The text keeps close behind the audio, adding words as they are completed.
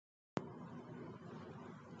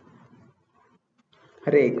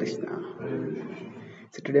Hare Krishna.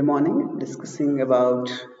 So today morning discussing about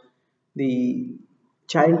the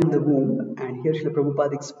child in the womb, and here Srila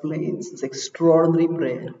Prabhupada explains this extraordinary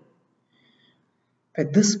prayer.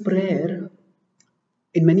 That this prayer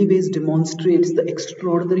in many ways demonstrates the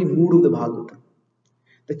extraordinary mood of the Bhagavatam.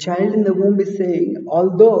 The child in the womb is saying,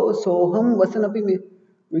 although soham vasanapi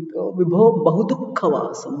vibho bahudukha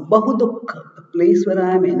vasam, bahudukha, the place where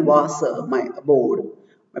I am in, vasa, my abode,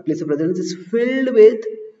 my place of residence is filled with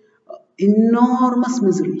enormous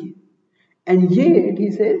misery. And yet, he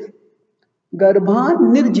says, Garbhan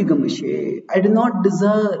nirjigamashe, I do not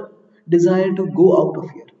desire to go out of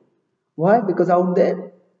here. Why? Because out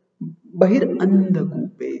there, bahir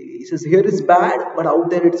andhakupe. He says, here is bad, but out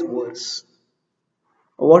there it's worse.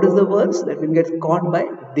 What is the verse? That one gets caught by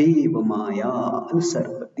Deva Maya,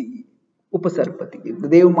 Anusarpati, Upasarpati. The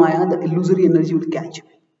Deva Maya, the illusory energy will catch him.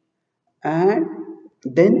 And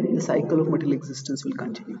then the cycle of material existence will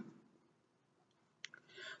continue.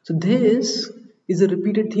 So this is a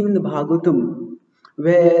repeated theme in the Bhagavatam,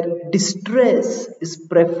 where distress is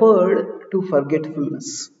preferred to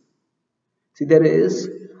forgetfulness. See, there is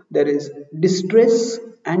distress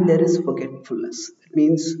and there is forgetfulness. It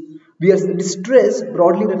means distress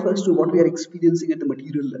broadly refers to what we are experiencing at the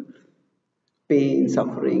material level. Pain,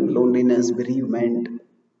 suffering, loneliness, bereavement,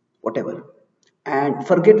 whatever. And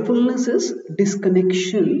forgetfulness is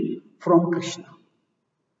disconnection from Krishna.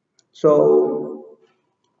 So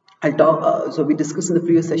we discussed in the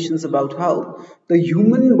previous sessions about how the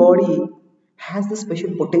human body has the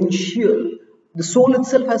special potential. The soul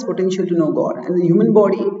itself has potential to know God, and the human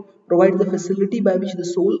body provides the facility by which the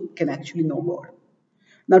soul can actually know God.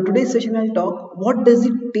 Now today's session I'll talk, what does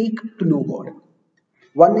it take to know God?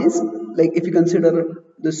 One is, like if you consider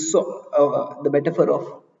the metaphor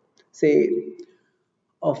of, say,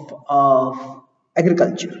 of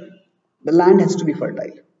agriculture, the land has to be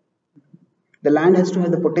fertile. The land has to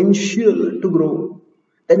have the potential to grow.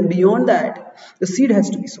 Then beyond that, the seed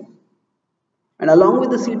has to be sown. And along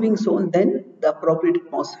with the seed being sown, then the appropriate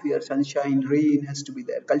atmosphere, sunshine, rain has to be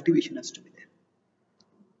there, cultivation has to be there.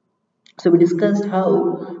 So we discussed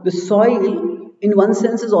how the soil, in one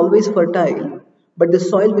sense, is always fertile, but the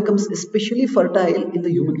soil becomes especially fertile in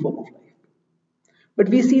the human form of life. But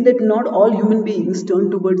we see that not all human beings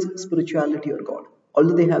turn towards spirituality or God,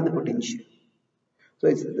 although they have the potential. So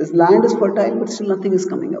this land is fertile, but still nothing is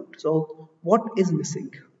coming out. So what is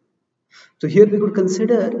missing? So here we could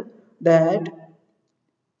consider that,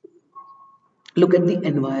 look at the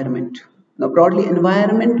environment. Now broadly,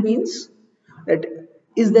 environment means that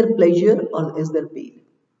is there pleasure or is there pain?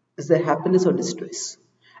 Is there happiness or distress?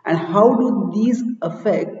 And how do these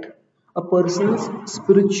affect a person's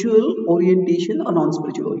spiritual orientation or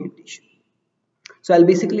non-spiritual orientation? So I'll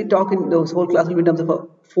basically talk in this whole class in terms of a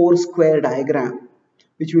 4-square diagram,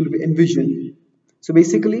 which will envision. So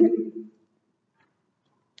basically,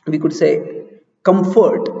 we could say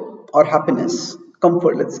comfort or happiness.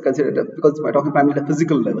 Comfort, let's consider it, because we're talking primarily at a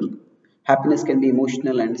physical level. Happiness can be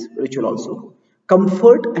emotional and spiritual also.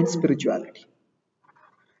 Comfort and spirituality.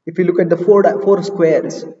 If you look at the four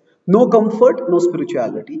squares, no comfort, no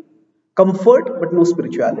spirituality. Comfort but no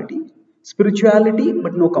spirituality. Spirituality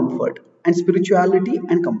but no comfort. And spirituality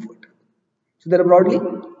and comfort. So there are broadly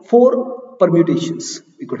 4 permutations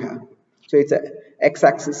we could have. So it's a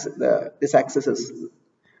x-axis, this axis is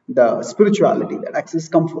the spirituality, that axis is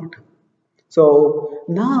comfort. So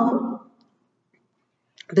now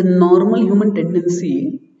the normal human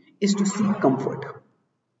tendency is to seek comfort.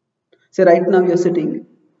 Say right now you're sitting,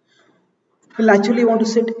 you'll naturally want to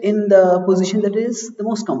sit in the position that is the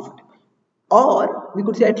most comfortable, or we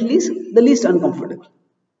could say at least the least uncomfortable.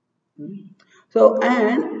 So,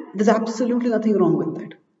 and there's absolutely nothing wrong with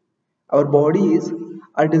that. Our bodies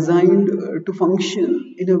are designed to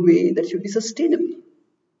function in a way that should be sustainable.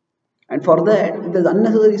 And for that, if there's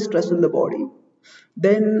unnecessary stress on the body,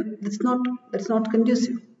 then that's not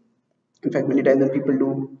conducive. In fact, many times when people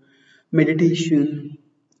do meditation,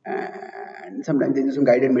 and sometimes they do some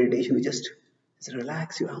guided meditation, we just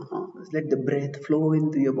relax your arms, let the breath flow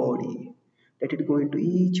into your body, let it go into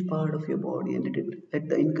each part of your body, and let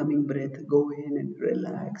the incoming breath go in and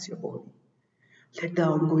relax your body. Let the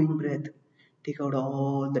outgoing breath take out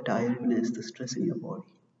all the tiredness, the stress in your body.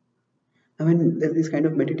 And when there's these kind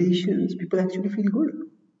of meditations, people actually feel good.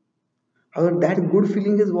 However, that good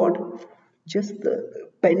feeling is what? Just the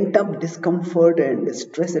pent-up discomfort and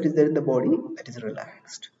stress that is there in the body, that is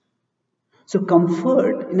relaxed. So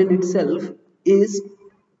comfort in and itself is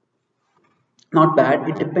not bad.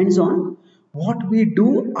 It depends on what we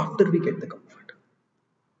do after we get the comfort.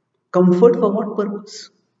 Comfort for what purpose?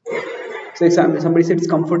 So if somebody sits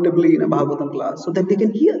comfortably in a Bhagavatam class so that they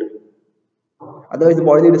can hear. Otherwise the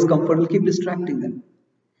bodily discomfort will keep distracting them.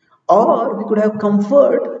 Or we could have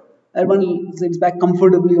comfort, everyone sits back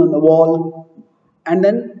comfortably on the wall and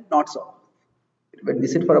then not so. When we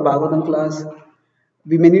sit for a Bhagavatam class,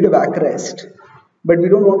 we may need a backrest, but we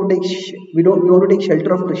want to take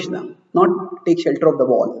shelter of Krishna, not take shelter of the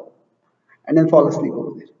wall and then fall asleep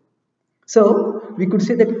over there. So we could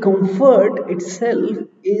say that comfort itself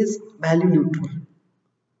is value neutral.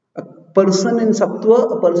 A person in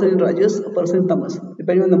sattva, a person in rajas, a person in tamas,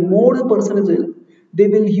 depending on the mode the person is in, they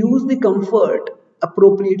will use the comfort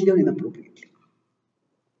appropriately or inappropriately.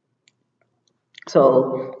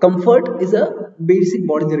 So comfort is a basic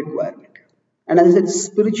bodily requirement. And as I said,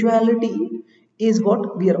 spirituality is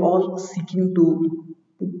what we are all seeking to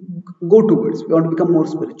go towards. We want to become more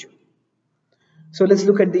spiritual. So let's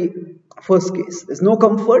look at the first case. There's no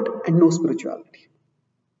comfort and no spirituality.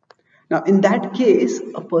 Now in that case,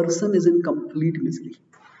 a person is in complete misery.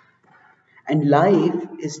 And life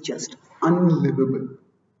is just unlivable.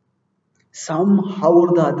 Somehow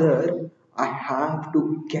or the other, I have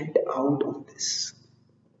to get out of this.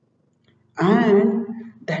 And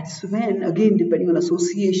that's when, again, depending on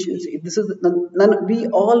associations, if this is we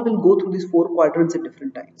all will go through these 4 quadrants at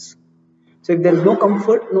different times. So if there is no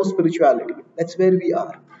comfort, no spirituality, that's where we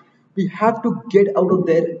are. We have to get out of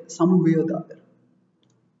there some way or the other.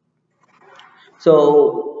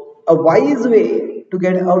 So a wise way to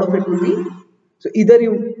get out of it would be, so either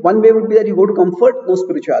one way would be that you go to comfort, no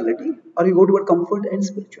spirituality, or you go toward comfort and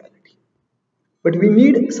spirituality. But we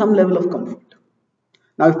need some level of comfort.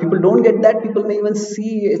 Now, if people don't get that, people may even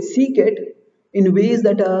seek it in ways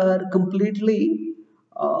that are completely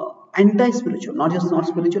anti-spiritual, not just not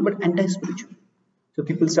spiritual, but anti-spiritual. So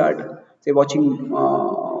people start, say, watching,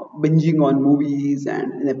 binging on movies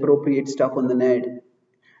and inappropriate stuff on the net,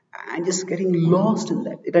 and just getting lost in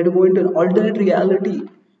that. They try to go into an alternate reality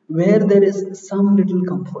where there is some little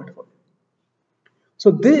comfort for them.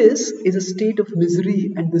 So this is a state of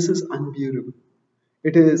misery, and this is unbearable.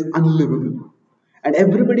 It is unlivable. And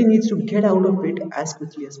everybody needs to get out of it as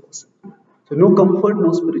quickly as possible. So no comfort,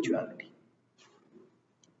 no spirituality.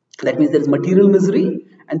 That means there is material misery,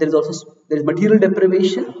 and there is material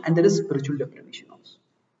deprivation, and there is spiritual deprivation also.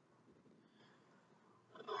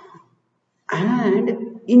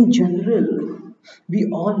 And in general, we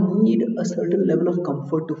all need a certain level of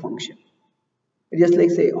comfort to function. Just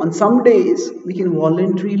like, say, on some days, we can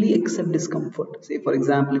voluntarily accept discomfort. Say, for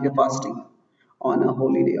example, if you're fasting on a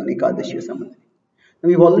holy day, on Ekadashi or something. Now,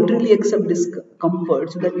 we voluntarily accept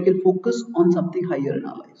discomfort so that we can focus on something higher in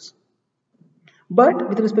our lives. But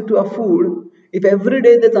with respect to our food, if every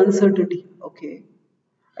day there's uncertainty, okay,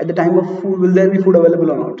 at the time of food, will there be food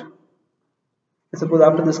available or not? I suppose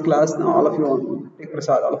after this class, now all of you want to take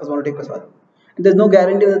prasad, all of us want to take prasad. And there's no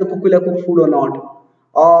guarantee whether the cook will have cooked food or not,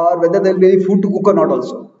 or whether there will be any food to cook or not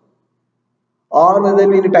also, or whether there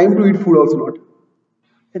will be any time to eat food also not.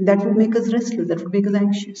 Then that would make us restless, that would make us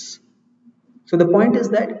anxious. So the point is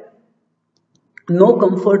that no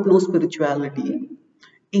comfort, no spirituality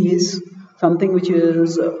is something which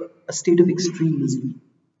is a state of extreme misery,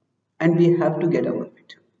 and we have to get out of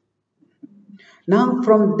it. Now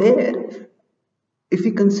from there, if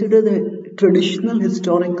we consider the traditional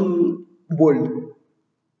historical world,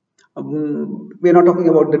 we are not talking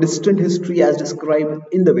about the distant history as described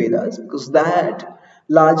in the Vedas, because that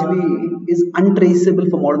largely is untraceable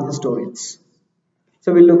for modern historians.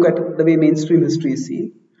 So we look at the way mainstream history is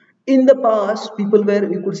seen. In the past, people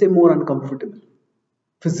were, you could say, more uncomfortable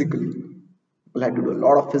physically. People had to do a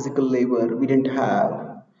lot of physical labor. We didn't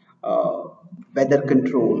have weather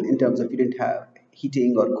control in terms of we didn't have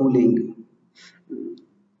heating or cooling.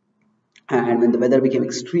 And when the weather became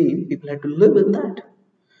extreme, people had to live in that.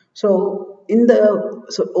 So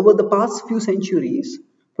over the past few centuries,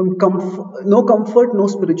 from no comfort, no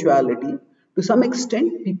spirituality, to some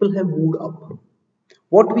extent, people have moved up.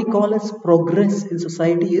 What we call as progress in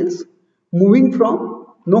society is moving from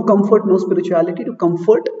no comfort, no spirituality to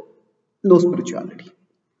comfort, no spirituality.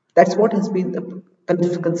 That's what has been the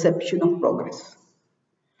conception of progress.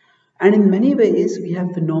 And in many ways, we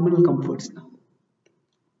have phenomenal comforts now.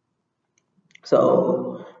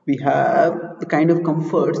 So we have the kind of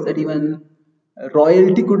comforts that even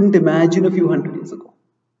royalty couldn't imagine a few hundred years ago.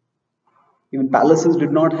 Even palaces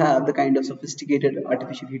did not have the kind of sophisticated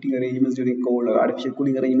artificial heating arrangements during cold or artificial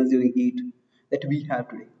cooling arrangements during heat that we have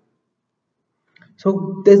today.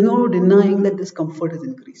 So there's no denying that this comfort has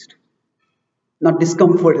increased. Not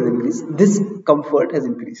discomfort has increased, this comfort has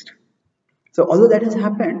increased. So although that has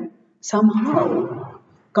happened, somehow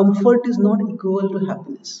comfort is not equal to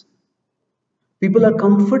happiness. People are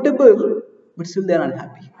comfortable but still they are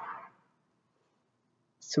unhappy.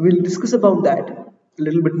 So we'll discuss about that a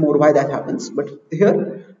little bit more, why that happens. But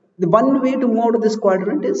here, the one way to move out of this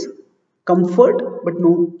quadrant is comfort but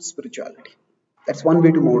no spirituality. That's one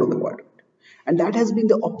way to move out of the quadrant. And that has been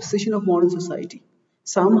the obsession of modern society.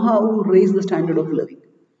 Somehow raise the standard of living.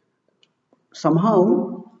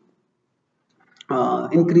 Somehow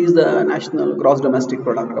increase the national gross domestic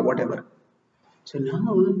product or whatever. So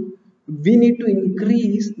now we need to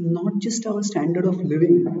increase not just our standard of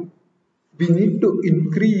living, we need to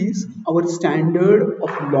increase our standard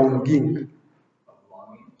of longing.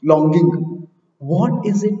 Longing. What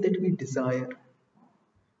is it that we desire?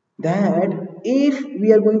 That if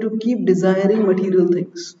we are going to keep desiring material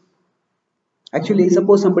things, actually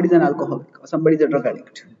suppose somebody is an alcoholic or somebody is a drug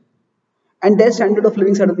addict, and their standard of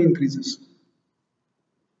living suddenly increases,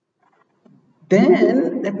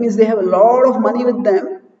 then that means they have a lot of money with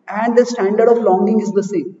them and the standard of longing is the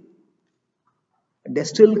same. They're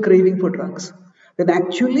still craving for drugs. Then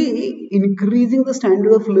actually increasing the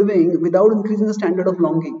standard of living without increasing the standard of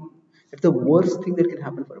longing, that's the worst thing that can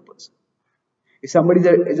happen for a person. If somebody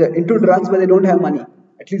is into drugs but they don't have money,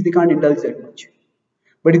 at least they can't indulge that much.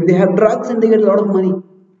 But if they have drugs and they get a lot of money,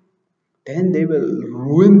 then they will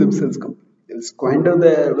ruin themselves completely. They will squander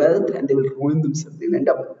their wealth and they will ruin themselves. They will end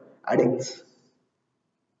up addicts.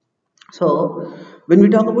 So, when we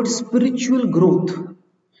talk about spiritual growth,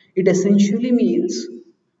 it essentially means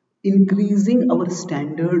increasing our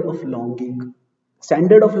standard of longing.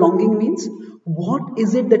 Standard of longing means, what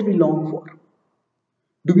is it that we long for?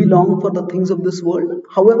 Do we long for the things of this world?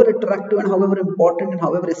 However attractive and however important and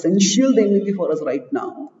however essential they may be for us right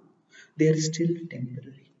now, they are still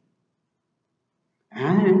temporary.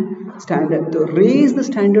 And to raise the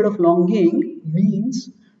standard of longing means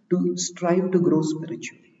to strive to grow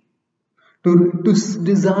spiritually. To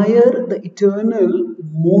desire the eternal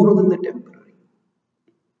more than the temporary.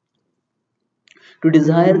 To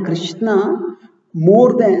desire Krishna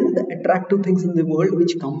more than the attractive things in the world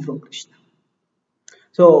which come from Krishna.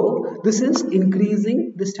 So, this is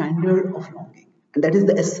increasing the standard of longing. And that is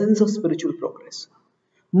the essence of spiritual progress.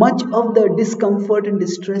 Much of the discomfort and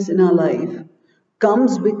distress in our life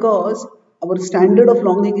comes because our standard of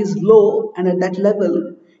longing is low, and at that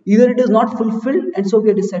level, either it is not fulfilled and so we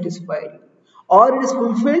are dissatisfied, or it is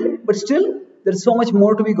fulfilled but still there is so much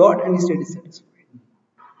more to be got and we stay dissatisfied.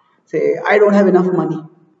 Say, I don't have enough money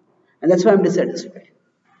and that's why I'm dissatisfied.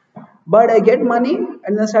 But I get money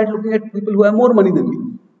and then I start looking at people who have more money than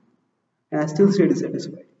me and I still stay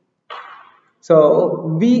dissatisfied.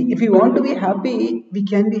 So if we want to be happy, we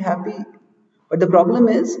can be happy. But the problem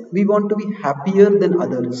is, we want to be happier than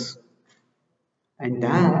others. And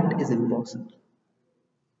that is impossible.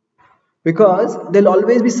 Because there will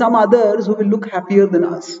always be some others who will look happier than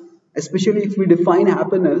us. Especially if we define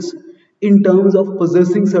happiness in terms of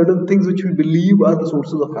possessing certain things which we believe are the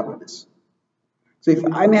sources of happiness. So if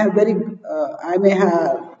I may have a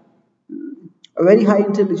very high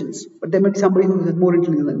intelligence, but there may be somebody who is more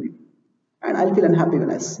intelligent than me. And I'll feel unhappy when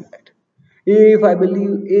I see that.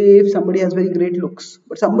 If somebody has very great looks,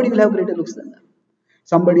 but somebody will have greater looks than them.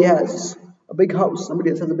 Somebody has a big house, somebody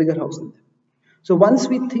else has a bigger house than them. So once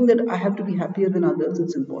we think that I have to be happier than others,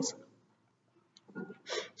 it's impossible.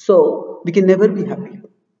 So we can never be happy.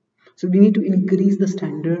 So we need to increase the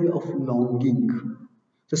standard of longing.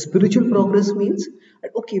 So spiritual progress means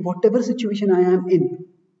that, okay, whatever situation I am in,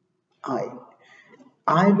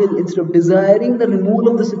 I will, instead of desiring the removal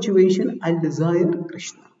of the situation, I'll desire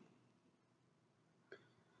Krishna.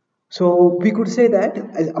 So we could say that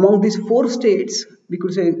among these four states, we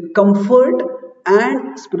could say comfort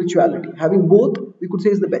and spirituality. Having both, we could say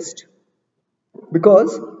is the best.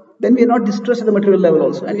 Because then we are not distressed at the material level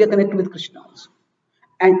also, and we are connected with Krishna also.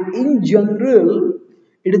 And in general,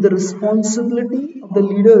 it is the responsibility of the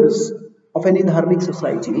leaders of any dharmic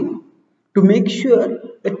society to make sure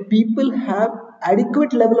that people have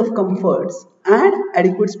adequate level of comforts and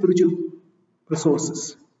adequate spiritual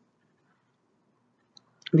resources.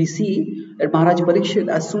 We see that Maharaj Parikshit,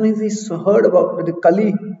 as soon as he heard about that the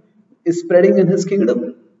Kali is spreading in his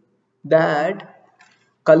kingdom, that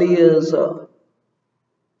Kali is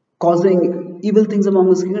causing evil things among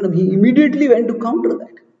his kingdom, he immediately went to counter that.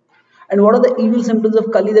 And what are the evil symptoms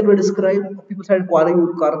of Kali that were described? People started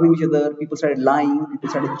quarreling each other, people started lying, people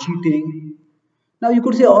started cheating. Now you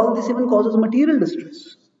could say all this even causes material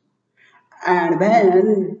distress. And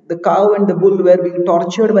when the cow and the bull were being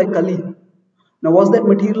tortured by Kali, now was that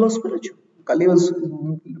material or spiritual? Kali's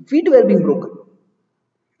feet were being broken.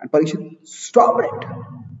 And Parikshit stopped it.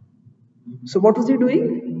 So what was he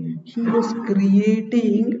doing? He was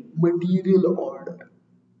creating material order.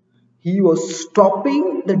 He was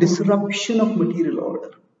stopping the disruption of material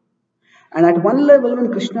order. And at one level,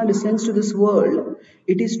 when Krishna descends to this world,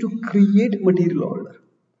 it is to create material order.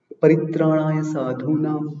 Paritranaya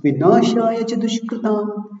sadhunam vinashaya cha dushkritam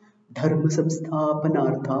dharma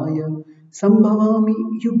samsthapanarthaya sambhavami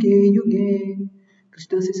yuge yuge.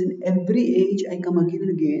 Krishna says, in every age I come again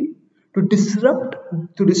and again to disrupt,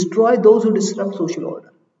 to destroy those who disrupt social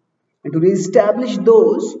order and to re-establish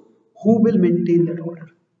those who will maintain that order.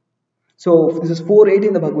 So this is 4.8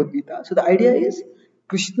 in the Bhagavad-Gītā. So the idea is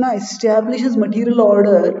Krishna establishes material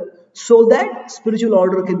order so that spiritual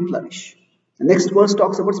order can flourish. The next verse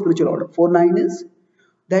talks about spiritual order. 4.9 is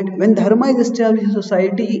that when dharma is established in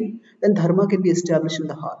society, then dharma can be established in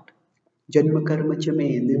the heart. Janma karma cha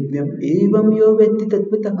me divyam evam yo vetti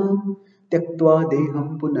tatvataha tyaktva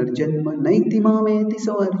deham punarjanma naiti mameti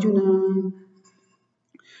so Arjuna.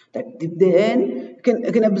 That then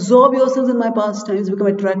you can absorb yourselves in my pastimes, become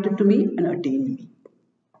attracted to me and attain me.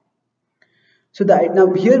 So that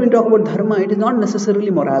now here when we talk about dharma, it is not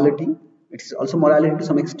necessarily morality. It is also morality to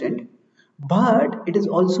some extent, but it is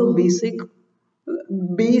also basic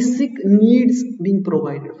needs being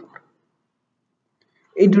provided for.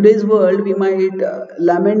 In today's world, we might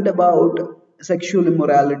lament about sexual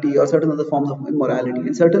immorality or certain other forms of immorality,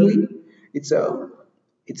 and certainly it's a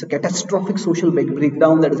catastrophic social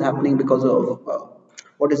breakdown that is happening because of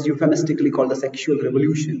what is euphemistically called the sexual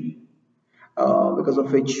revolution, because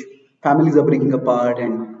of which families are breaking apart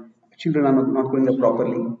and children are not growing up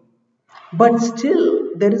properly. But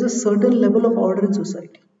still, there is a certain level of order in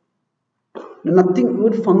society. Nothing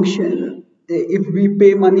would function if we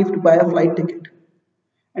pay money to buy a flight ticket.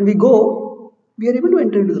 And we go, we are able to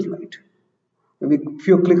enter into the flight. We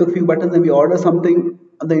click a few buttons and we order something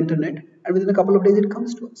on the internet, and within a couple of days it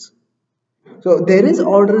comes to us. So there is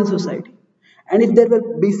order in society. And if there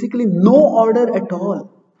were basically no order at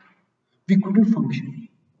all, we couldn't function.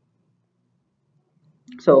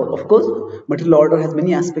 So, of course, material order has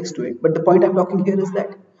many aspects to it. But the point I'm talking here is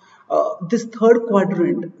that this third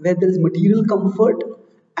quadrant, where there is material comfort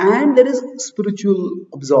and there is spiritual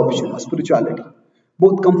absorption or spirituality,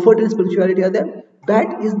 both comfort and spirituality are there,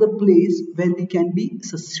 that is the place where we can be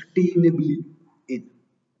sustainably in.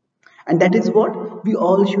 And that is what we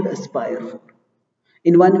all should aspire for.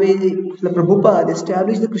 In one way, the Prabhupada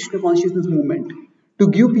established the Krishna consciousness movement to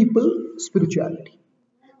give people spirituality.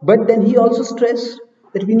 But then he also stressed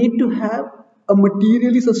that we need to have a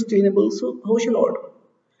materially sustainable social order.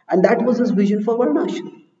 And that was his vision for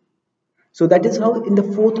Varnashram. So that is how in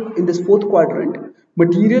this fourth quadrant,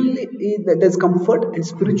 materially there's comfort and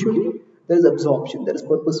spiritually there is absorption, there is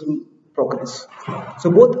purposeful progress.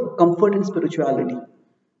 So both comfort and spirituality.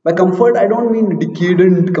 By comfort, I don't mean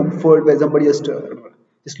decadent comfort where somebody just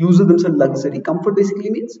loses themselves luxury. Comfort basically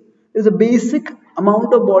means there's a basic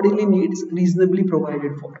amount of bodily needs reasonably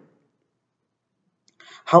provided for.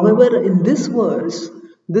 However, in this verse,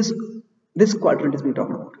 this quadrant is being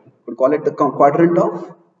talked about. We call it the quadrant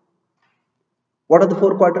of, what are the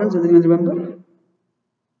four quadrants? Does anyone remember?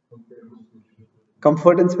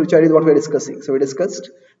 Comfort and spirituality is what we are discussing. So we discussed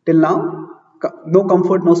till now, no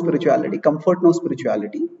comfort, no spirituality. Comfort, no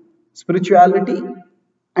spirituality. Spirituality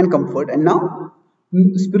and comfort. And now,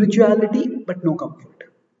 spirituality but no comfort.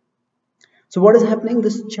 So what is happening?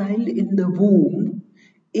 This child in the womb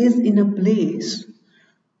is in a place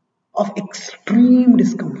of extreme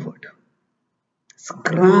discomfort.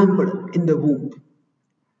 Scrambled in the womb.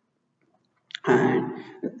 And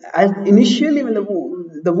as initially when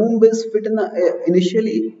the womb is fit in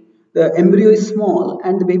initially the embryo is small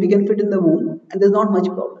and the baby can fit in the womb and there's not much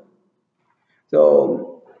problem.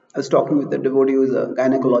 So I was talking with the devotee who is a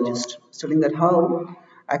gynecologist, telling that how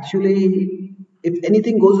actually if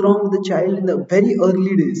anything goes wrong with the child in the very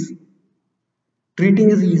early days,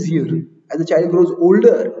 treating is easier. As the child grows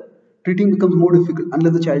older, treating becomes more difficult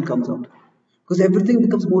unless the child comes out. Because everything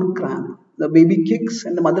becomes more cramped. The baby kicks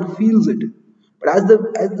and the mother feels it. But as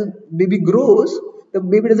the baby grows, the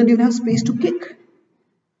baby doesn't even have space to kick.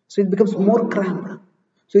 So it becomes more cramped.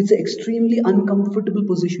 So it's an extremely uncomfortable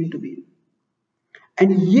position to be in.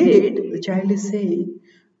 And yet, the child is saying,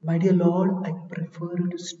 my dear Lord, I prefer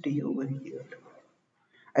to stay over here.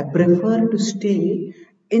 I prefer to stay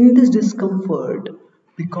in this discomfort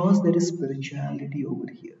because there is spirituality over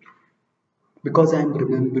here. Because I am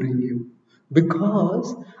remembering you.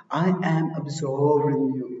 Because I am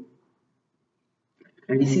absorbing you.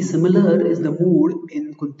 And we see similar is the mood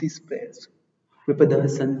in Kunti's prayers. Vipada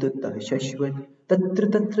santutta shashvat tatra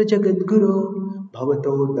tatra jagadguru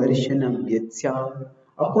bhavato darshanam yatsya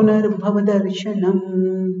apunar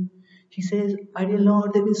bhavadarshanam. He says, my dear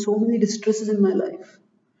Lord, there have been so many distresses in my life.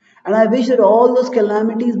 And I wish that all those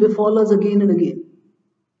calamities befall us again and again.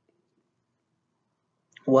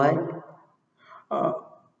 Why? Uh,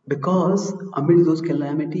 because amid those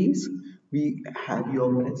calamities, we have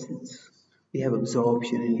your presence. We have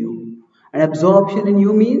absorption in you. And absorption in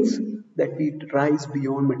you means that we rise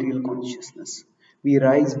beyond material consciousness. We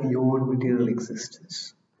rise beyond material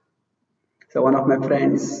existence. So one of my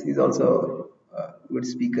friends, he's also a good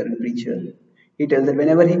speaker and preacher. He tells that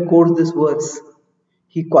whenever he quotes this verse,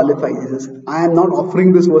 he qualifies. He says, I am not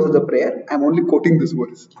offering this verse as a prayer, I am only quoting this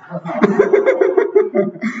verse.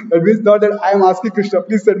 That means not that I am asking Krishna,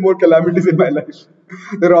 please send more calamities in my life.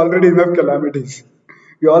 There are already enough calamities.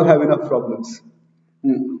 We all have enough problems.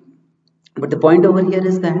 But the point over here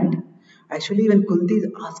is that actually when Kunti is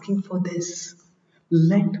asking for this,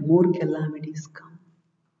 let more calamities come.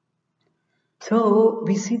 So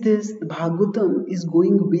we see this, Bhagavatam is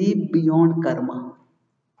going way beyond karma.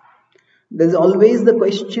 There's always the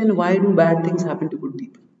question, why do bad things happen to good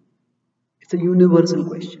people? It's a universal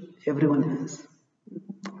question. Everyone has.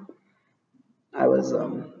 I was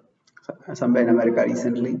somewhere in America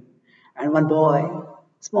recently, and one boy,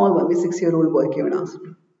 small boy, 6-year-old boy came and asked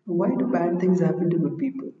me, why do bad things happen to good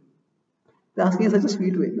people? They're asking in such a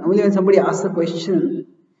sweet way. Normally when somebody asks a question,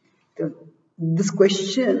 this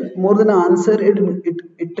question, more than an answer,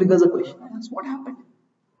 it triggers a question. I asked, what happened?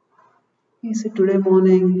 He said, today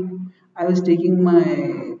morning, I was taking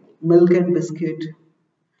my milk and biscuit,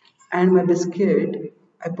 and my biscuit,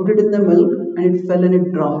 I put it in the milk, and it fell and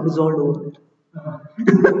it dissolved over it.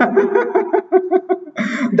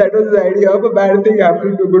 That was the idea of a bad thing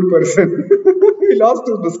happening to a good person. He lost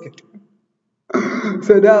his biscuit.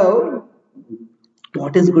 So now,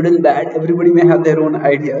 what is good and bad? Everybody may have their own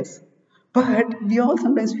ideas. But we all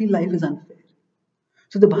sometimes feel life is unfair.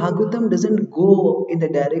 So the Bhagavatam doesn't go in the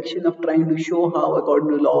direction of trying to show how, according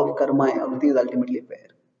to the law of karma, everything is ultimately fair.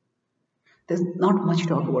 There's not much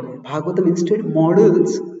talk about it. Bhagavatam instead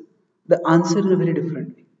models the answer in a very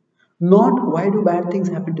different way. Not why do bad things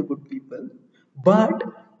happen to good people, but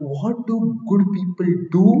what do good people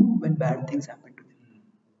do when bad things happen to them.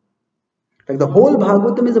 Like the whole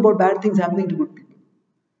Bhagavatam is about bad things happening to good people.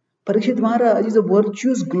 Parikshit Maharaj is a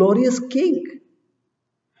virtuous, glorious king.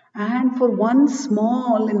 And for one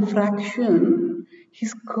small infraction,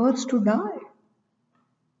 he's cursed to die.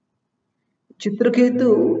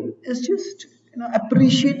 Chitraketu is just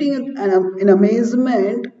appreciating in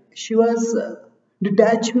amazement Shiva's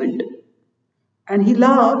detachment. And he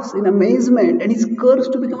laughs in amazement and he's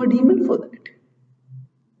cursed to become a demon for that.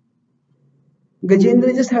 Gajendra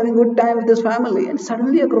is just having a good time with his family and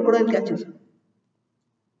suddenly a crocodile catches him.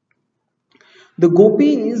 The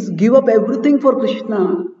gopis give up everything for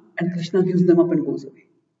Krishna and Krishna gives them up and goes away.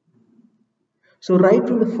 So right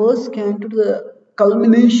from the first canto to the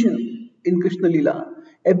culmination in Krishna Lila,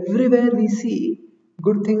 everywhere we see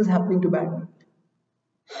good things happening to bad people.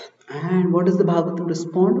 And what does the Bhagavatam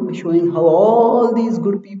respond? By showing how all these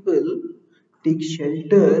good people take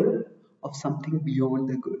shelter of something beyond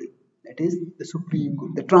the good. That is the supreme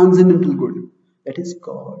good, the transcendental good. That is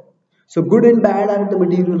God. So good and bad are at the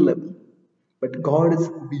material level. But God is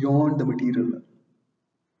beyond the material level.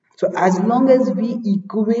 So as long as we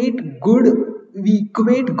equate God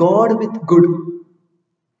with good,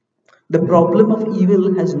 the problem of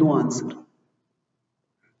evil has no answer.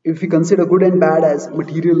 If we consider good and bad as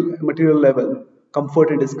material level, comfort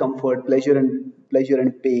and discomfort, pleasure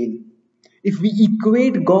and pain, if we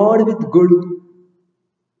equate God with good,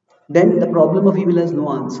 then the problem of evil has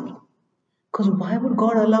no answer. Because why would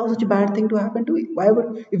God allow such a bad thing to happen to you?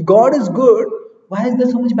 If God is good, why is there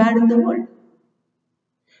so much bad in the world?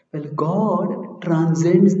 Well, God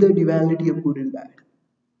transcends the duality of good and bad.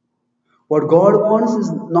 What God wants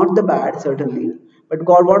is not the bad, certainly, but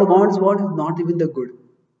what wants is not even the good.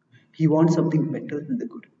 He wants something better than the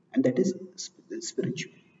good, and that is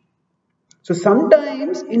spiritual. So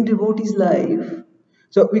sometimes in devotee's life,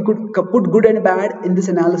 so we could put good and bad in this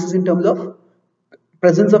analysis in terms of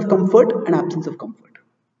presence of comfort and absence of comfort.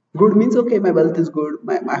 Good means, okay, my wealth is good,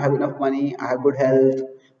 I have enough money, I have good health,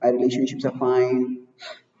 my relationships are fine,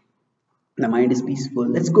 my mind is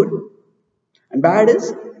peaceful, that's good. And bad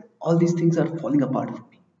is, all these things are falling apart for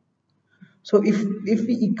me. So if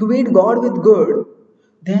we equate God with good,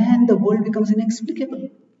 then the world becomes inexplicable.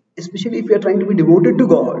 Especially if we are trying to be devoted to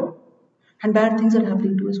God and bad things are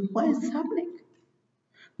happening to us. Why is this happening?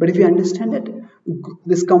 But if you understand that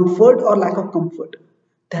this comfort or lack of comfort,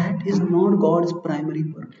 that is not God's primary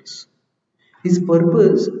purpose. His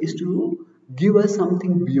purpose is to give us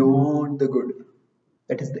something beyond the good.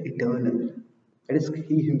 That is the eternal. That is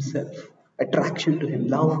He Himself. Attraction to Him,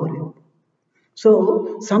 love for Him. So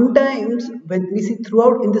sometimes when we see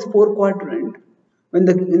throughout in this four quadrant, when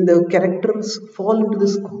the characters fall into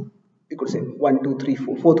this, we could say 1, 2, 3,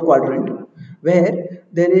 4, fourth quadrant, where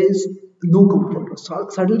there is no comfort. So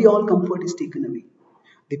suddenly all comfort is taken away.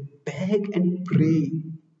 They beg and pray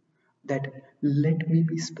that let me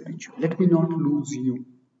be spiritual, let me not lose you.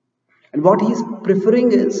 And what he is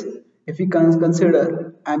preferring is, if we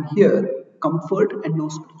consider, I'm here, comfort and no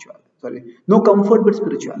spirituality. Sorry, no comfort but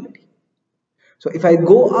spirituality. So if I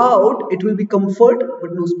go out, it will be comfort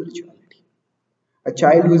but no spirituality. A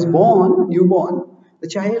child who is born, newborn, the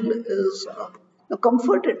child is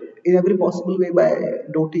comforted in every possible way by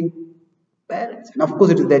doting parents. And of course,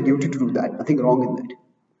 it is their duty to do that, nothing wrong in that.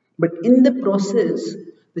 But in the process,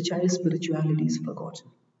 the child's spirituality is forgotten.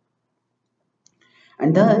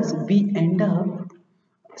 And thus, we end up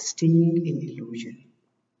staying in illusion.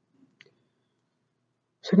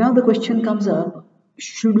 So now the question comes up,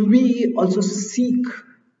 should we also seek?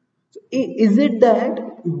 Is it that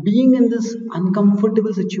being in this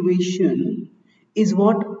uncomfortable situation is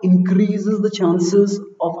what increases the chances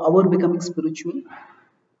of our becoming spiritual?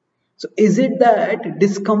 So is it that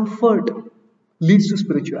discomfort leads to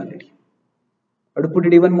spirituality? Or to put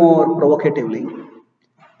it even more provocatively,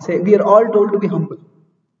 say we are all told to be humble.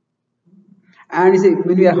 And you say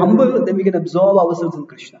when we are humble, then we can absorb ourselves in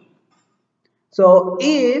Krishna. So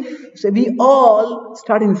if, say, we all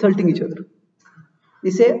start insulting each other, we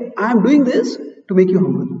say, I am doing this to make you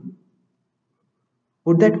humble.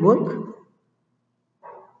 Would that work?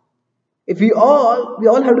 If we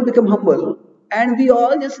all have to become humble, and we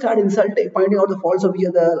all just start insulting, pointing out the faults of each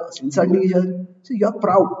other, insulting each other. So you're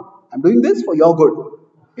proud. I'm doing this for your good.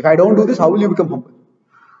 If I don't do this, how will you become humble?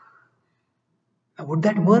 Now, would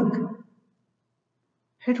that work?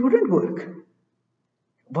 It wouldn't work.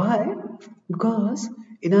 Why? Because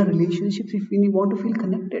in our relationships, if we want to feel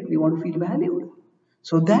connected, we want to feel valued,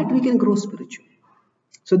 so that we can grow spiritually.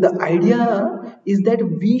 So the idea is that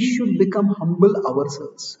we should become humble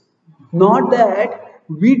ourselves, not that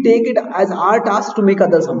we take it as our task to make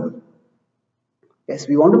others humble. Yes,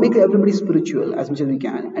 we want to make everybody spiritual as much as we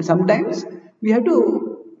can, and sometimes we have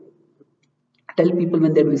to tell people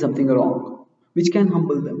when they're doing something wrong, which can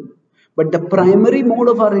humble them. But the primary mode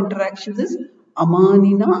of our interactions is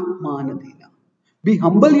amanina manadina. Be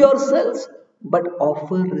humble yourselves, but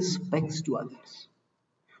offer respects to others.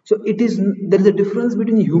 So there is a difference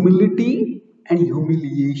between humility and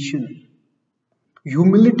humiliation.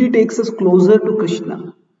 Humility takes us closer to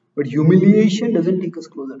Krishna, but humiliation doesn't take us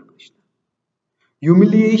closer to Krishna.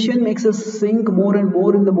 Humiliation makes us sink more and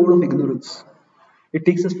more in the mode of ignorance. It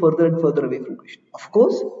takes us further and further away from Krishna. Of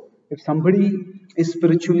course, if somebody is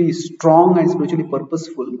spiritually strong and spiritually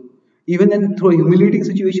purposeful, even then through a humiliating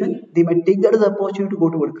situation, they might take that as an opportunity to go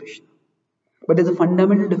toward Krishna. But there's a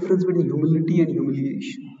fundamental difference between humility and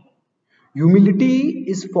humiliation. Humility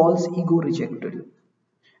is false ego rejected,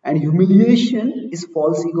 and humiliation is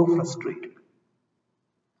false ego frustrated.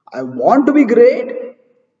 I want to be great,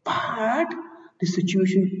 but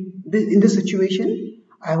in this situation,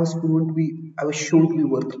 I was shown to be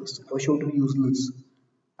worthless. I was shown to be useless.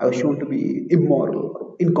 I was shown to be immoral,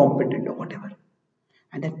 or incompetent, or whatever.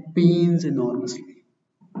 And that pains enormously.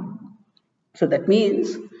 So that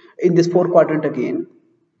means, in this four quadrant again,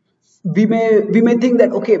 we may think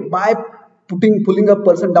that, okay, by pulling a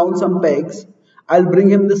person down some pegs, I'll bring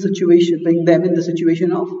them in the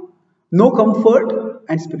situation of no comfort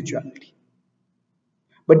and spirituality.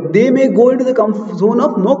 But they may go into the zone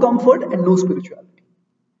of no comfort and no spirituality.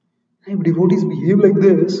 If devotees behave like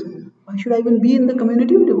this, why should I even be in the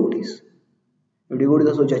community of devotees? If devotees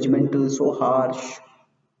are so judgmental, so harsh,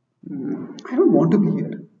 I don't want to be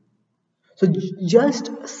here. So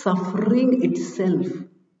just suffering itself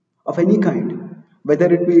of any kind,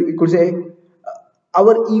 whether it be, we could say,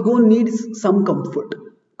 our ego needs some comfort.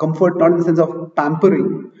 Comfort not in the sense of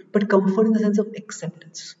pampering, but comfort in the sense of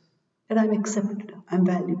acceptance. That I'm accepted, I'm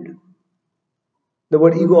valued. The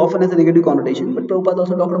word ego often has a negative connotation, but Prabhupada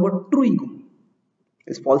also talked about true ego.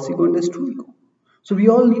 There's false ego and there's true ego. So we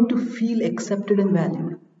all need to feel accepted and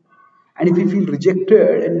valued. And if we feel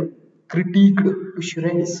rejected and critiqued to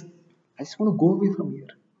shreds, I just want to go away from here.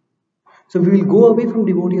 So we will go away from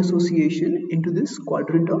devotee association into this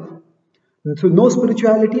quadrant of no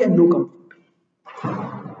spirituality and no comfort.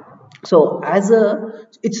 So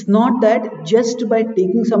it's not that just by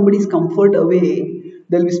taking somebody's comfort away,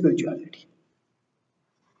 there will be spirituality.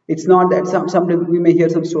 It's not that we may hear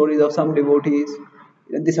some stories of some devotees,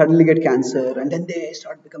 they suddenly get cancer and then they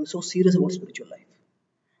start becoming so serious about spiritual life.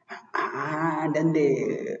 And then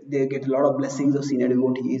they get a lot of blessings of senior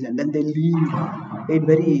devotees, and then they leave a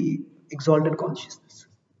very exalted consciousness.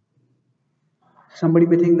 Somebody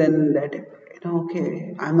may think then that,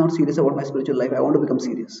 okay, I'm not serious about my spiritual life. I want to become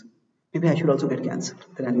serious. Maybe I should also get cancer.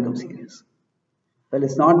 Then I'll become serious. Well,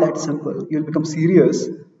 it's not that simple. You'll become serious,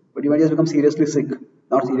 but you might just become seriously sick,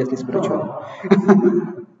 not seriously spiritual.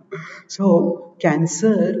 So,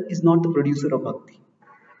 cancer is not the producer of bhakti.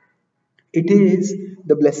 It is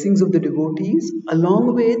the blessings of the devotees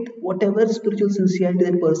along with whatever spiritual sincerity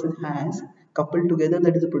that person has coupled together,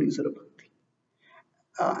 that is the producer of bhakti.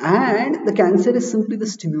 And the cancer is simply the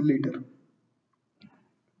stimulator.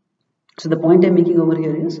 So the point I'm making over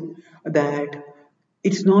here is that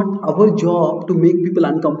it's not our job to make people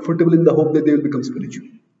uncomfortable in the hope that they will become spiritual.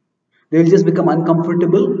 They will just become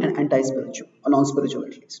uncomfortable and anti-spiritual, or non-spiritual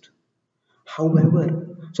at least. However,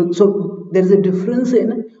 so there is a difference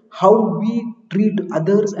in how we treat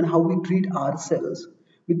others and how we treat ourselves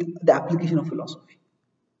with the application of philosophy.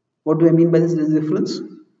 What do I mean by this difference?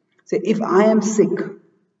 Say, if I am sick,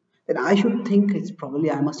 then I should think it's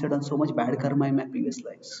probably I must have done so much bad karma in my previous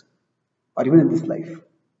lives, or even in this life,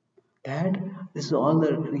 that this is all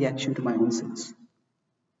the reaction to my own sins.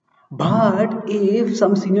 But if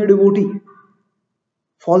some senior devotee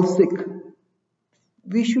falls sick,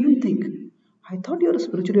 we shouldn't think, I thought you're a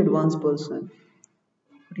spiritually advanced person,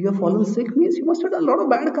 but you have fallen sick means you must have done a lot of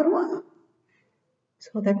bad karma.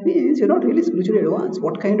 So that means you're not really spiritually advanced.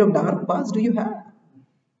 What kind of dark past do you have?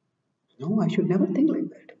 No, I should never think like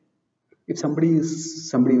that. If somebody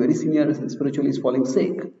very senior and spiritually is falling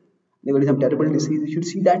sick, there will be some terrible disease, you should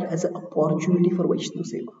see that as an opportunity for Vaishnava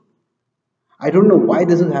Seva. I don't know why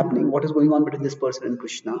this is happening, what is going on between this person and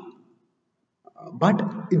Krishna.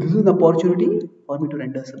 But this is an opportunity for me to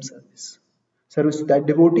render some service. Service to that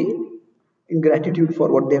devotee in gratitude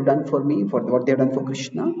for what they have done for me, for what they have done for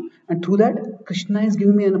Krishna. And through that, Krishna is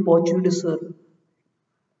giving me an opportunity to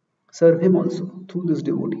serve him also through this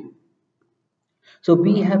devotee. So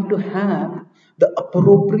we have to have the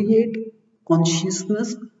appropriate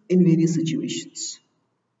consciousness in various situations.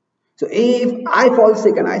 So if I fall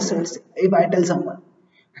sick and I start sick, if I tell someone,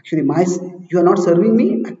 actually you are not serving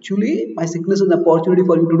me, actually my sickness is an opportunity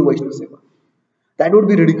for you to do Vaishnava Seva, that would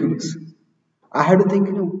be ridiculous. I had to think,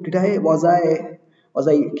 was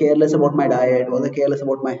I careless about my diet? Was I careless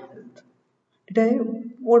about my health?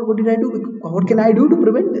 What did I do? What can I do to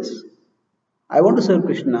prevent this? I want to serve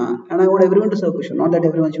Krishna and I want everyone to serve Krishna, not that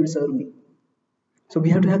everyone should serve me. So we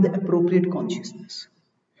have to have the appropriate consciousness.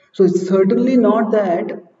 So it's certainly not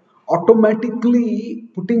that automatically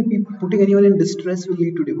putting anyone in distress will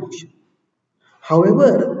lead to devotion.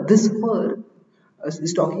 However, this verse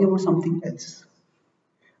is talking about something else.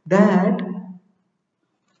 That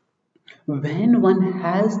when one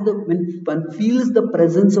feels the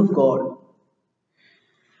presence of God,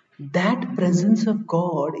 that presence of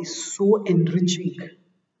God is so enriching,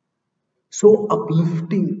 so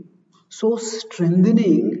uplifting, so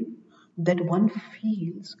strengthening that one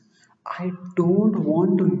feels, I don't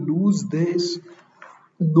want to lose this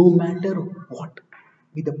no matter what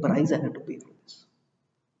be the price I have to pay for this.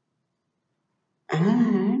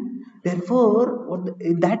 And therefore,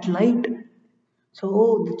 in that light,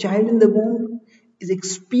 so the child in the womb is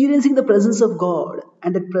experiencing the presence of God,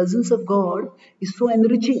 and the presence of God is so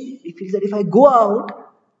enriching. He feels that if I go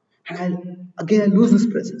out and I lose this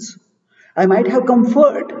presence, I might have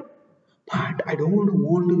comfort, but I don't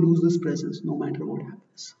want to lose this presence no matter what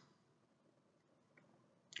happens.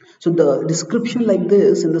 So the description like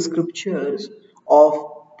this in the scriptures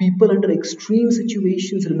of people under extreme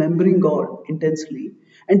situations remembering God intensely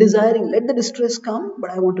and desiring, let the distress come,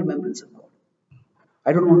 but I want remembrance of God.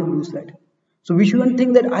 I don't want to lose that. So we shouldn't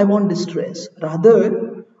think that I want distress,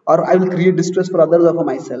 rather, or I will create distress for others or for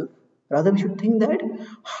myself. Rather, we should think that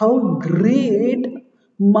how great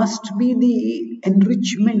must be the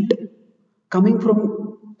enrichment coming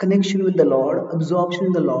from connection with the Lord, absorption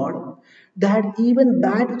in the Lord, that even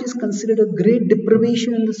that which is considered a great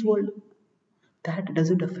deprivation in this world, that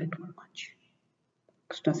doesn't affect one much.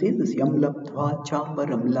 Krishna says this, yam labdva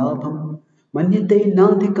chaparam labham manyate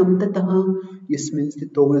nadhikam tataha yasmin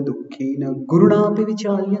stitona dukkhena gurunapi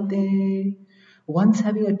vichalyate. Once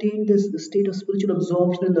having attained the state of spiritual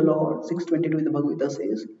absorption in the Lord, 622 in the Bhagavad-Gītā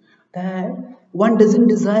says that one doesn't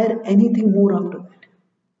desire anything more after that.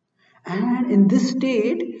 And in this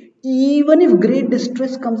state, even if great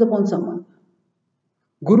distress comes upon someone,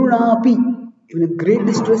 gurunapi, even if great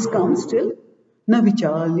distress comes, still na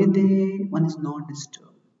vichalyate, one is not disturbed.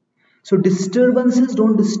 So disturbances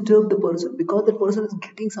don't disturb the person because the person is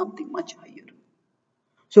getting something much higher.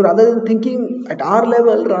 So rather than thinking at our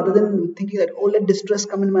level, rather than thinking that, oh, let distress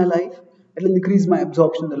come in my life, it will increase my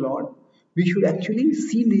absorption in the Lord, we should actually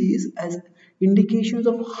see these as indications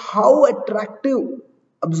of how attractive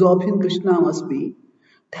absorption in Krishna must be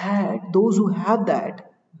that those who have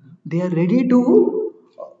that, they are ready to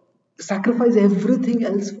sacrifice everything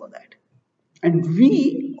else for that. And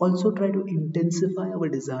we also try to intensify our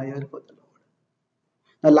desire for the Lord.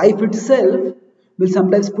 Now, life itself will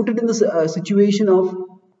sometimes put it in the situation of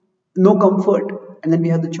no comfort, and then we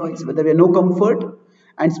have the choice whether we have no comfort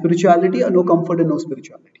and spirituality or no comfort and no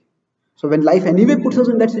spirituality. So when life anyway puts us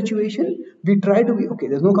in that situation, we try to be, okay,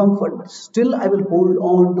 there's no comfort, but still I will hold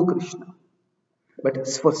on to Krishna. But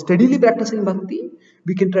for steadily practicing bhakti,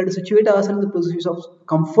 we can try to situate ourselves in the positions of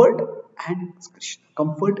comfort and Krishna,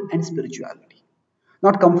 comfort and spirituality.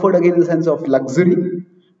 Not comfort again in the sense of luxury,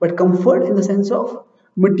 but comfort in the sense of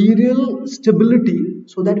material stability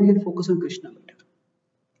so that we can focus on Krishna better.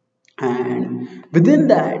 And within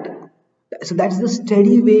that, so that's the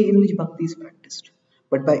steady way in which bhakti is practiced.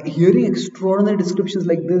 But by hearing extraordinary descriptions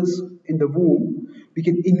like this in the womb, we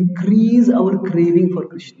can increase our craving for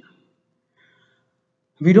Krishna.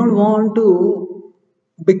 We don't want to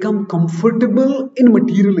become comfortable in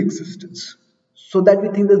material existence so that we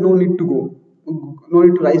think there's no need to go, no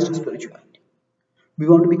need to rise to spirituality. We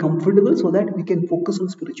want to be comfortable so that we can focus on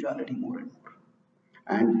spirituality more and more.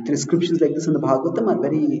 And descriptions like this in the Bhagavatam are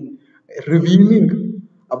very revealing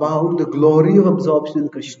about the glory of absorption in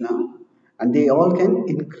Krishna, and they all can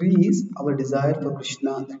increase our desire for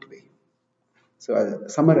Krishna that way. So I'll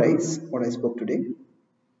summarize what I spoke today.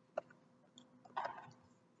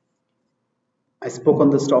 I spoke on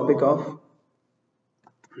this topic of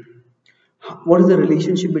what is the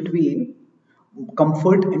relationship between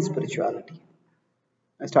comfort and spirituality.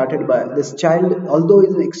 I started by this child, although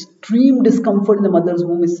is in extreme discomfort in the mother's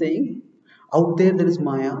womb, is saying, out there is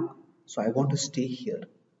Maya, so I want to stay here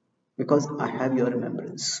because I have your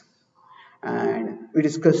remembrance. And we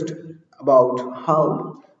discussed about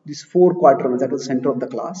how these 4 quadrants, that was the center of the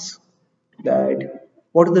class, that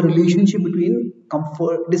what is the relationship between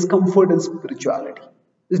discomfort and spirituality?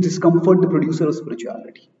 Is discomfort the producer of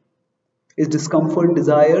spirituality? Is discomfort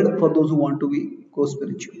desired for those who want to go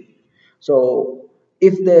spiritual? So,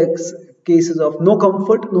 if there's cases of no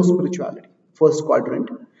comfort, no spirituality, first quadrant,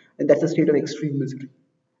 then that's a state of extreme misery.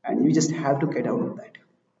 And you just have to get out of that.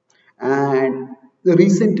 And the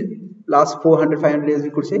recent last 400, 500 years, we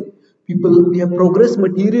could say, we have progressed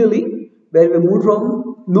materially where we moved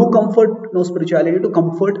from no comfort, no spirituality to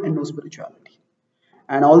comfort and no spirituality.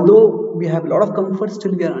 And although we have a lot of comfort,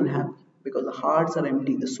 still we are unhappy because the hearts are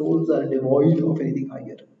empty, the souls are devoid of anything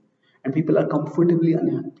higher. And people are comfortably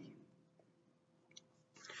unhappy.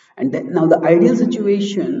 And then, now the ideal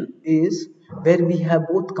situation is where we have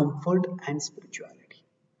both comfort and spirituality.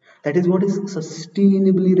 That is what is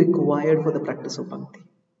sustainably required for the practice of bhakti.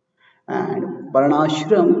 And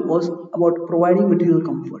Varnashram was about providing material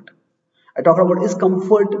comfort. I talked about, is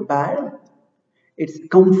comfort bad? Its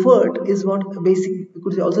comfort is what basic, we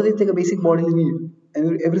could say also it's like a basic bodily need.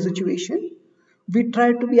 In every situation, we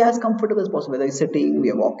try to be as comfortable as possible. Whether it's sitting,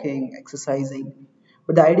 we are walking, exercising.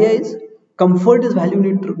 But the idea is, comfort is value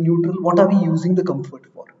neutral. What are we using the comfort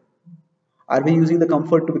for? Are we using the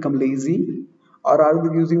comfort to become lazy? Or are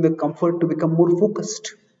we using the comfort to become more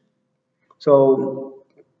focused? So,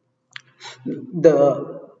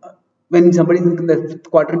 when somebody is in the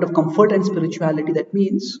quadrant of comfort and spirituality, that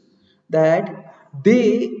means that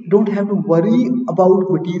they don't have to worry about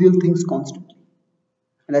material things constantly.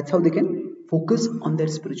 And that's how they can focus on their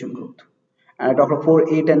spiritual growth. And I talked about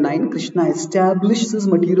 4, 8 and 9, Krishna establishes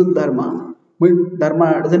material dharma.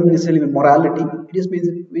 Dharma doesn't necessarily mean morality. It just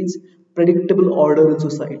means predictable order in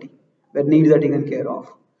society, where needs are taken care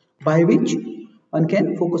of, by which one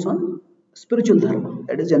can focus on spiritual dharma,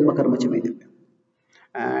 that is janma karma chamedivya.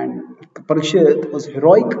 And Parikshit was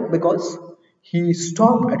heroic because he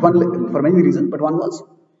stopped at one, for many reasons, but one was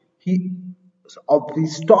he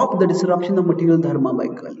stopped the disruption of material dharma by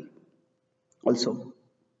Kali also.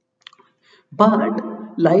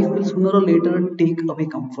 But life will sooner or later take away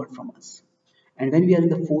comfort from us. And when we are in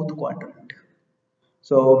the 4th quadrant,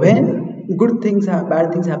 so when good things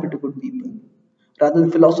bad things happen to good people, rather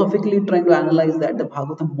than philosophically trying to analyze that, the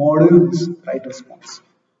Bhagavatam models right response.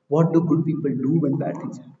 What do good people do when bad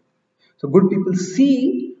things happen? So good people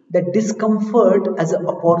see that discomfort as an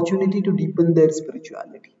opportunity to deepen their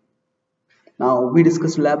spirituality. Now, we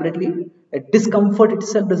discussed elaborately that discomfort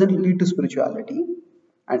itself doesn't lead to spirituality.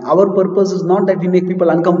 And our purpose is not that we make people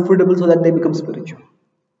uncomfortable so that they become spiritual.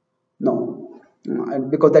 No.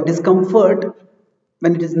 Because that discomfort,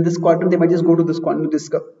 when it is in this quadrant, they might just go to this quadrant,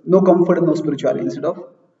 no comfort and no spirituality instead of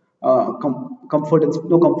no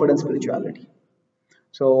comfort and spirituality.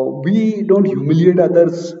 So we don't humiliate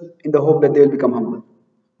others in the hope that they will become humble.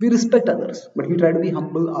 We respect others, but we try to be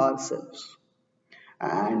humble ourselves.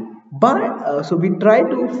 So we try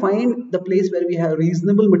to find the place where we have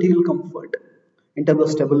reasonable material comfort in terms of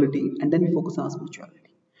stability, and then we focus on our spirituality.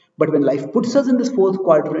 But when life puts us in this fourth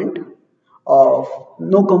quadrant of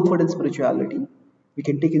no comfort in spirituality, we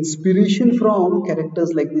can take inspiration from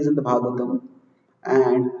characters like these in the Bhagavatam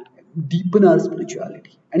and deepen our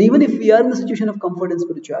spirituality. And even if we are in the situation of comfort and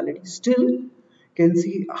spirituality, still can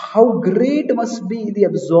see how great must be the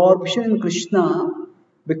absorption in Krishna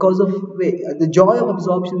because of the joy of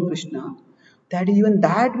absorption in Krishna, that even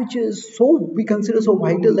that which is so we consider so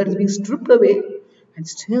vital, that is being stripped away, and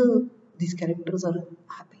still these characters are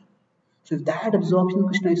happy. So if that absorption in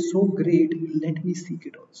Krishna is so great, let me seek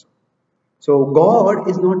it also. So God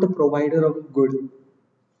is not the provider of good.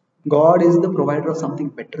 God is the provider of something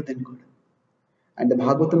better than good. And the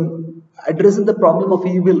Bhagavatam addresses the problem of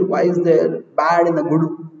evil. Why is there bad in a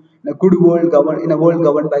good world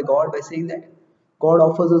governed by God, by saying that God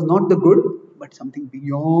offers us not the good, but something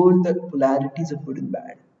beyond the polarities of good and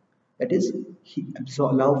bad. That is, He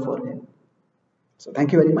absorbs love for Him. So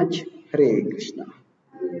thank you very much. Hare Krishna.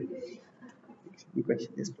 Any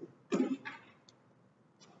question? Yes, please. Thank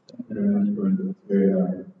you very much for this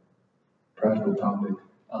very practical topic.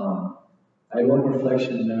 I have one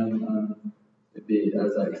reflection on maybe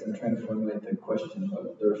as I'm trying to formulate the question,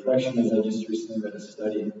 but the reflection is I just recently read a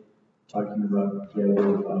study talking about the idea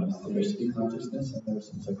of scarcity consciousness, and there were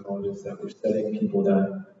some psychologists that were studying people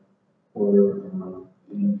that were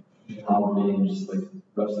in poverty and just like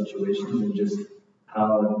rough situations, and just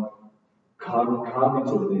how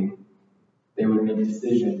cognitively they would make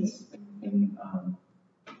decisions in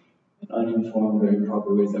uninformed or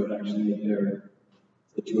improper ways that would actually make their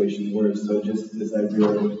situation worse. So just this idea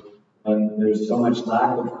of when there's so much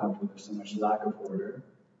lack of comfort, there's so much lack of order,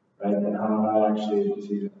 right? And how am I actually able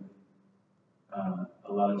to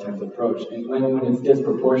a lot of times approach? And when it's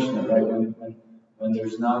disproportionate, right? When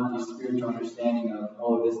there's not the spiritual understanding of,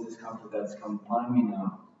 oh, this discomfort that's come upon me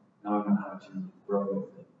now I know how to grow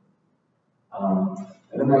with it.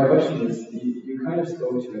 And then my question is, you kind of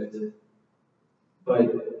spoke to it,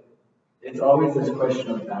 but it's always this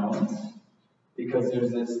question of balance, because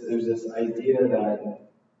there's this idea that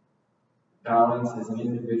balance is an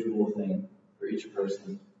individual thing for each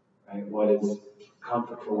person, right? What is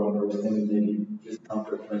comfort for one person may be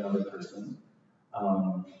discomfort for another person.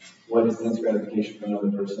 What is sense gratification for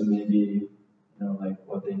another person may be, like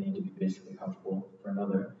what they need to be basically comfortable for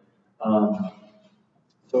another.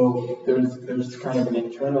 So there's kind of an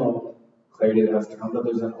internal clarity that has to come, but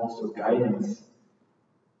there's also guidance.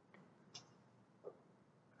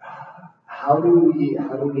 How do we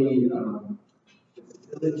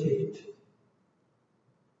facilitate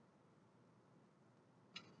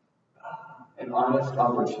an honest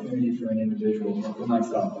opportunity for an individual, for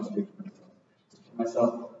myself, I'll speak for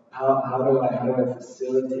myself. How do I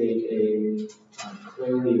facilitate a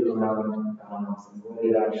clarity around balance and what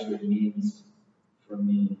it actually means for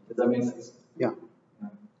me? Does that make sense? Yeah.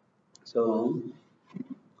 So,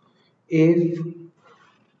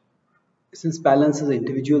 since balance is an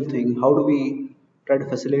individual thing, how do we try to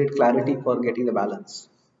facilitate clarity for getting the balance?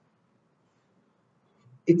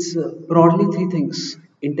 It's broadly three things: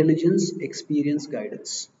 intelligence, experience,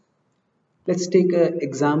 guidance. Let's take an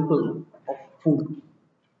example of food.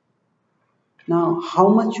 Now, how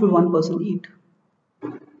much should one person eat?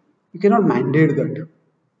 You cannot mandate that.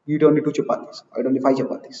 Eat only 2 chapatis, or eat only 5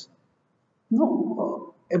 chapatis.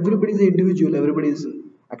 No, everybody is an individual, everybody's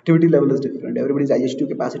activity level is different, everybody's digestive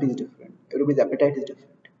capacity is different, everybody's appetite is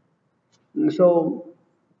different. So,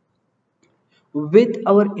 with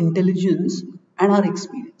our intelligence and our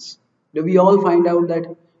experience, we all find out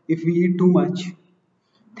that if we eat too much,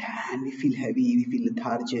 then we feel heavy, we feel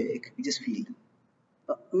lethargic, we just feel,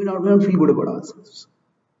 we don't feel good about ourselves.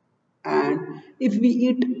 And if we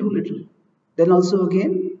eat too little, then also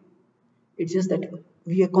again, it's just that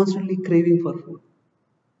we are constantly craving for food.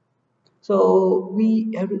 So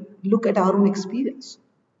we have to look at our own experience.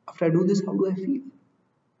 After I do this, how do I feel?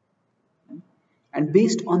 And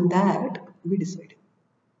based on that, we decide.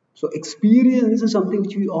 So experience is something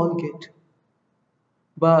which we all get.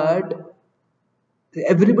 But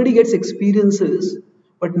everybody gets experiences,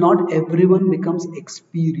 but not everyone becomes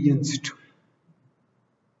experienced.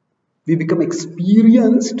 We become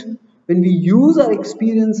experienced when we use our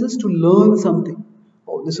experiences to learn something.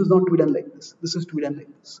 Oh, this is not to be done like this. This is to be done like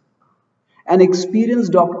this. An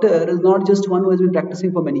experienced doctor is not just one who has been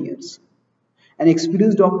practicing for many years. An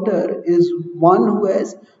experienced doctor is one who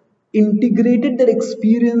has integrated their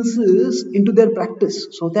experiences into their practice,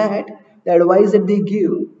 so that the advice that they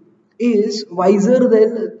give is wiser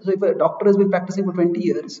than, so if a doctor has been practicing for 20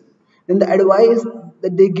 years then the advice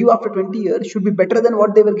that they give after 20 years should be better than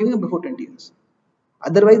what they were giving before 20 years.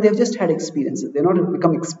 Otherwise, they've just had experiences. They're not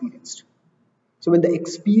become experienced. So when the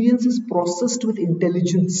experience is processed with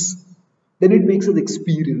intelligence, then it makes us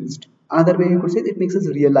experienced. Another way you could say it makes us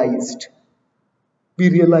realized. We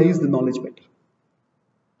realize the knowledge better.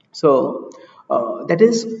 So that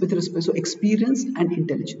is with respect to experience and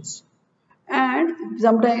intelligence. And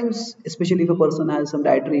sometimes, especially if a person has some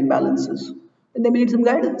dietary imbalances, then they may need some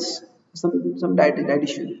guidance, some dietary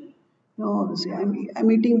addition. See,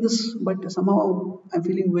 I'm eating this, but somehow I'm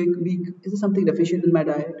feeling weak. Is there something deficient in my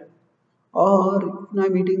diet? Or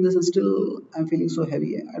I'm eating this and still I'm feeling so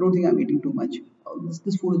heavy. I don't think I'm eating too much.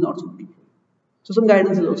 This food is not suitable. So some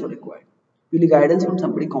guidance is also required. Really guidance from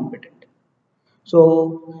somebody competent.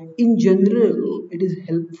 So in general, it is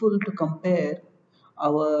helpful to compare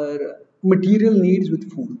our material needs with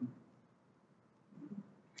food.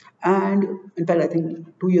 And in fact, I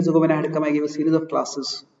think 2 years ago when I had to come, I gave a series of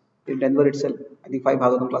classes in Denver itself. I think 5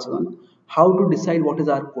 Bhagavatam classes on how to decide what is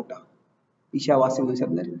our quota.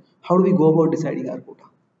 How do we go about deciding our quota?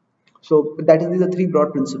 So that is these are 3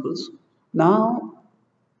 broad principles. Now,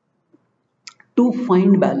 to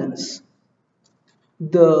find balance,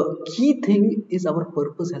 the key thing is our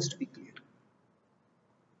purpose has to be clear.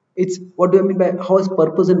 It's what do I mean by how is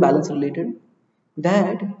purpose and balance related?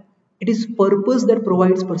 That it is purpose that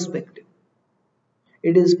provides perspective.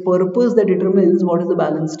 It is purpose that determines what is the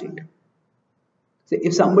balance state. So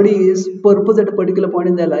if somebody is purpose at a particular point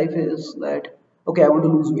in their life is that, okay, I want to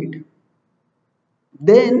lose weight,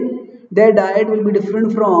 then their diet will be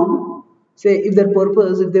different from, say, if their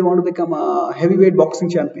purpose, if they want to become a heavyweight boxing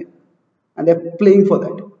champion and they're playing for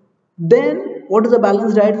that, then what is a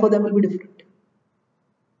balanced diet for them will be different.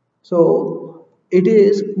 So it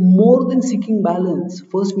is more than seeking balance.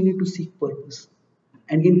 First, we need to seek purpose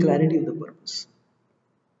and gain clarity of the purpose.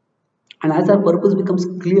 And as our purpose becomes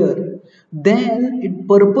clear, then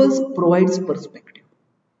purpose provides perspective.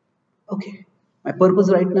 Okay, my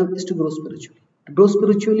purpose right now is to grow spiritually. To grow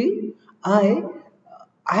spiritually, I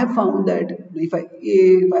have found that if I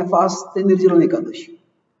fast the Nirjala Ekadashi,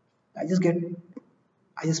 I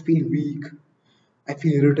just feel weak. I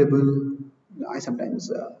feel irritable. I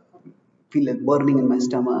sometimes feel like burning in my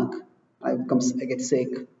stomach. I get sick.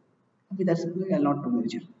 I'll not do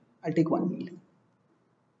Nirjala. I'll take one meal.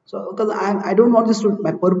 So, because I don't want just to,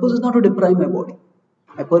 my purpose is not to deprive my body.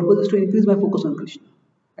 My purpose is to increase my focus on Krishna.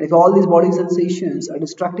 And if all these body sensations are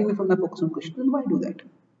distracting me from my focus on Krishna, then why do that?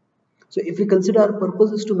 So, if we consider our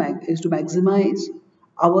purpose is to maximize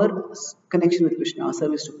our connection with Krishna, our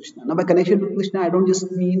service to Krishna. Now, by connection with Krishna, I don't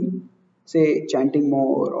just mean, say, chanting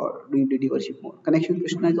more or doing deity worship more. Connection with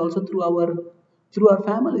Krishna is also through our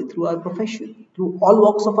family, through our profession, through all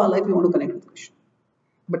walks of our life. We want to connect with Krishna.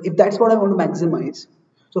 But if that's what I want to maximize,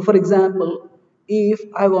 so for example, if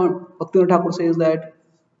I want, Bhaktivinoda Thakur says that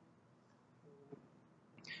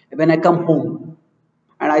when I come home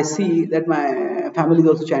and I see that my family is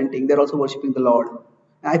also chanting, they're also worshipping the Lord,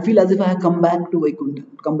 and I feel as if I have come back to Vaikuntha,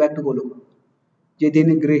 come back to Goloka.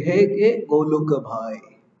 Jedine grihe ke Goloka bhai.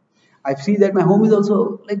 I see that my home is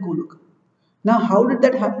also like Goloka. Now, how did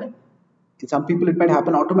that happen? In some people, it might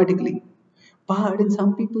happen automatically. But in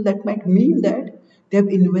some people, that might mean that they have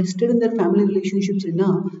invested in their family relationships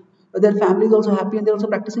enough, but their family is also happy and they're also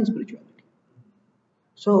practicing spirituality.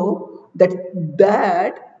 So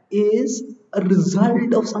that is a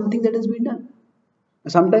result of something that has been done.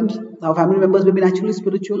 Sometimes our family members may be naturally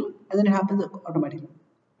spiritual and then it happens automatically.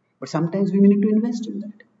 But sometimes we need to invest in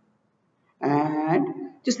that.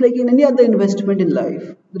 And just like in any other investment in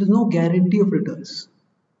life, there is no guarantee of returns.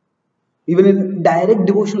 Even in direct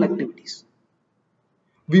devotional activities.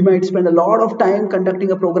 We might spend a lot of time conducting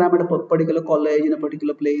a program at a particular college, in a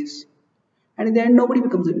particular place. And in the end, nobody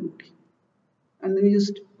becomes a devotee. And then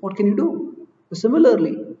what can you do? So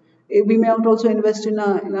similarly, we may also invest in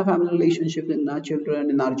our family relationship, in our children,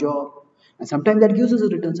 in our job. And sometimes that gives us a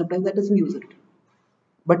return, sometimes that doesn't give us a return.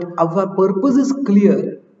 But if our purpose is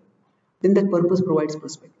clear, then that purpose provides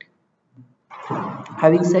perspective.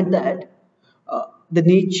 Having said that, the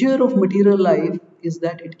nature of material life is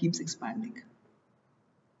that it keeps expanding.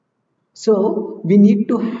 So we need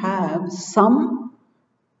to have some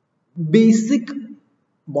basic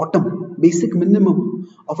minimum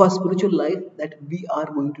of our spiritual life that we are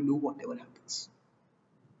going to do whatever happens.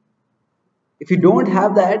 If you don't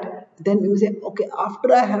have that, then we say, okay,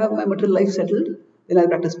 after I have my material life settled, then I'll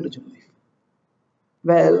practice spiritual life.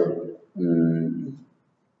 Well,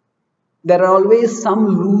 there are always some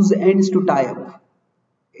loose ends to tie up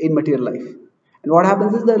in material life. And what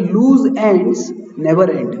happens is the loose ends never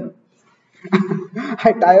end.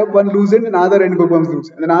 I tie up one loose end and another end becomes loose,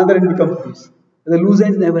 and another end becomes loose. The loose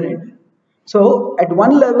ends never end. So, at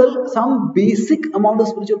one level, some basic amount of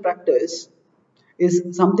spiritual practice is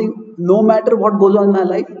something, no matter what goes on in my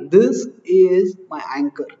life, this is my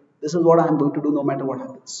anchor. This is what I am going to do no matter what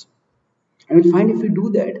happens. And we'll find if we do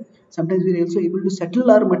that, sometimes we're also able to settle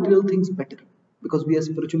our material things better because we are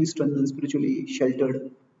spiritually strengthened, spiritually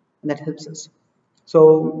sheltered, and that helps us.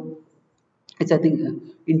 So, it's, I think,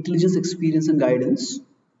 intelligence, experience, and guidance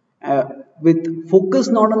with focus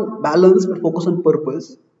not on balance but focus on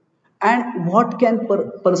purpose. And what can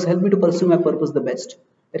help me to pursue my purpose the best?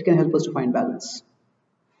 That can help us to find balance.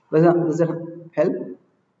 Does that help?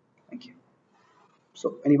 Thank you.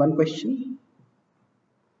 So, any one question?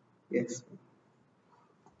 Yes.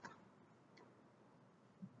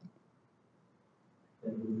 I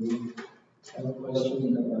have a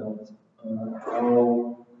question about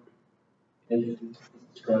how it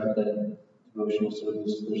described that devotional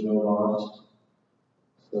service, there's no loss.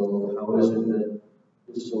 So how is it that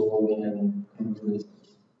the soul can come to this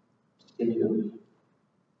state of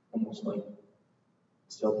almost like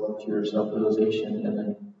self-pure self-realization and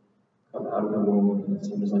then come out of the womb and it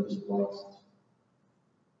seems like it's lost?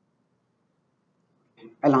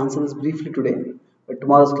 I'll answer this briefly today, but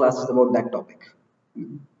tomorrow's class is about that topic.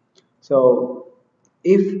 So,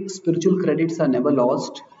 if spiritual credits are never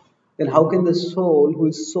lost, then how can the soul who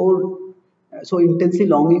is so intensely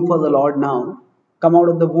longing for the Lord now come out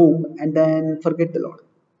of the womb and then forget the Lord?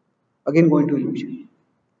 Again, go into illusion.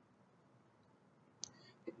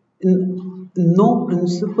 No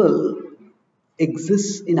principle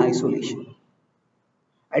exists in isolation.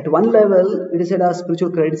 At one level, it is said our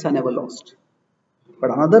spiritual credits are never lost. But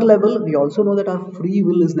another level, we also know that our free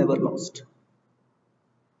will is never lost.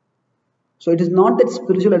 So it is not that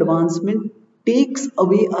spiritual advancement takes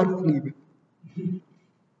away our free will.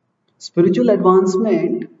 Spiritual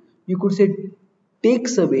advancement, you could say,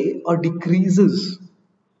 takes away or decreases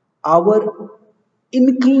our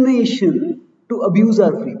inclination to abuse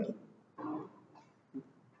our free will.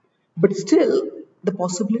 But still, the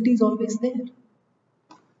possibility is always there.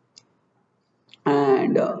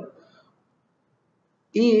 And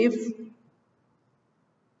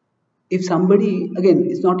if somebody, again,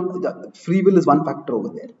 it's not, the free will is one factor over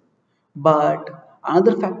there, but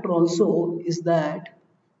another factor also is that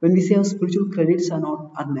when we say our spiritual credits are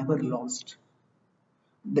never lost,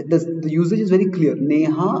 the usage is very clear.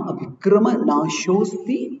 Neha abhikrama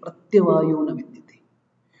nashosti pratyavayo na vidyate.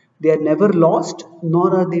 They are never lost,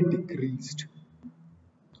 nor are they decreased,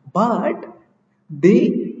 but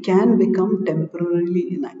they can become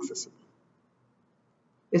temporarily inaccessible.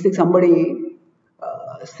 It's like somebody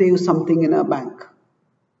saves something in a bank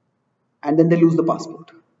and then they lose the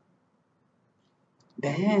passport.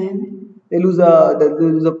 Then they lose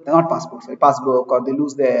not passport, sorry, passbook, or they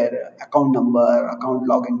lose their account number, account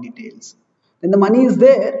login details. Then the money is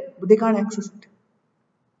there, but they can't access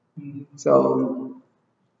it. So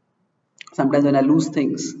sometimes when I lose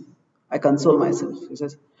things, I console myself. He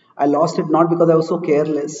says, I lost it not because I was so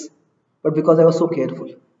careless, but because I was so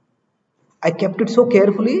careful. I kept it so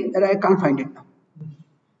carefully that I can't find it now.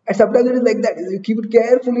 And sometimes it is like that. You keep it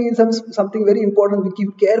carefully in something very important. You keep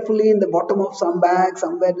it carefully in the bottom of some bag,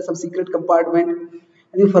 somewhere, some secret compartment,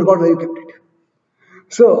 and you forgot where you kept it.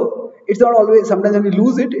 So it's not always, sometimes when we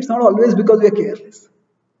lose it, it's not always because we are careless.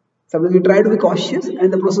 Sometimes we try to be cautious, and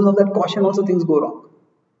in the process of that caution also things go wrong.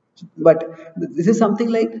 But this is something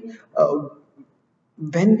like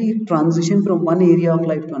when we transition from one area of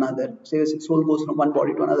life to another, say soul goes from one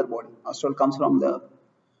body to another body, astral comes from the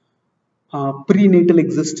prenatal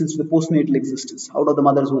existence to the postnatal existence out of the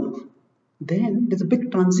mother's womb. Then there's a big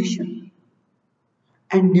transition.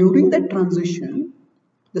 And during that transition,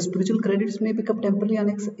 the spiritual credits may become temporarily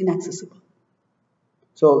inaccessible.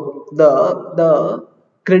 So the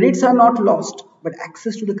credits are not lost, but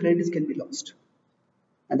access to the credits can be lost.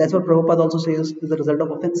 And that's what Prabhupada also says is the result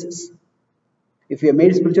of offenses. If we have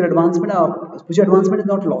made spiritual advancement, our spiritual advancement is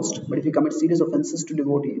not lost. But if we commit serious offenses to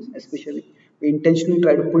devotees, especially, we intentionally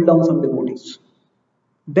try to pull down some devotees,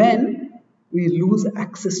 then we lose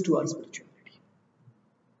access to our spirituality.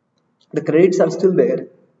 The credits are still there.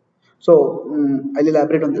 So, I'll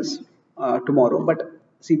elaborate on this tomorrow. But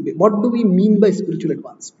see, what do we mean by spiritual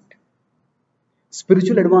advancement?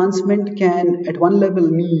 Spiritual advancement can, at one level,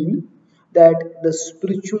 mean that the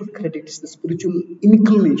spiritual credits, the spiritual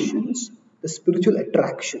inclinations, the spiritual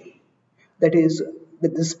attraction, that is,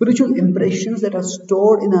 the spiritual impressions that are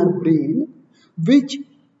stored in our brain, which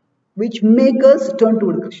make us turn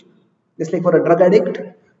toward Krishna. Just like for a drug addict,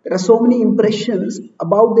 there are so many impressions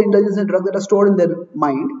about the indulgence and drug that are stored in their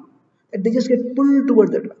mind that they just get pulled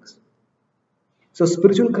toward the drugs. So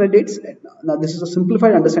spiritual credits, now this is a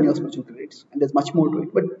simplified understanding of spiritual credits, and there's much more to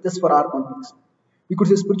it, but just for our context. We could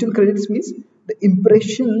say spiritual credits means the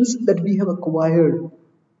impressions that we have acquired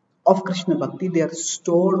of Krishna Bhakti, they are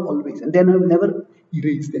stored always, and they are never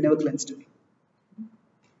erased, they never cleansed away.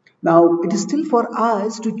 Now, it is still for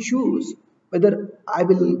us to choose whether I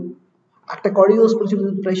will act according to those spiritual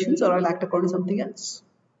impressions or I'll act according to something else.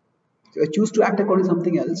 So if I choose to act according to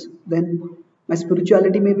something else, then my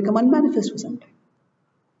spirituality may become unmanifest for some time.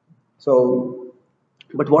 So,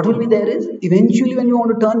 but what will be there is, eventually when you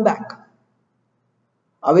want to turn back,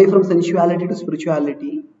 away from sensuality to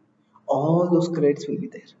spirituality, all those credits will be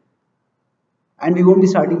there. And we won't be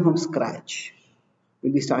starting from scratch.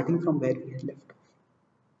 We'll be starting from where we had left off.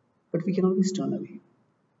 But we can always turn away.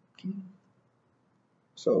 Okay?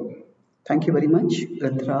 So, thank you very much.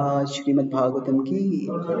 Grantaraj Srimad Bhagavatam ki,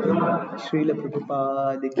 Srila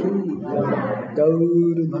Prabhupada ki,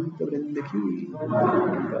 Gaur Bhakta Vrinda ki,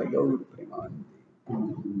 Gaur Premanande.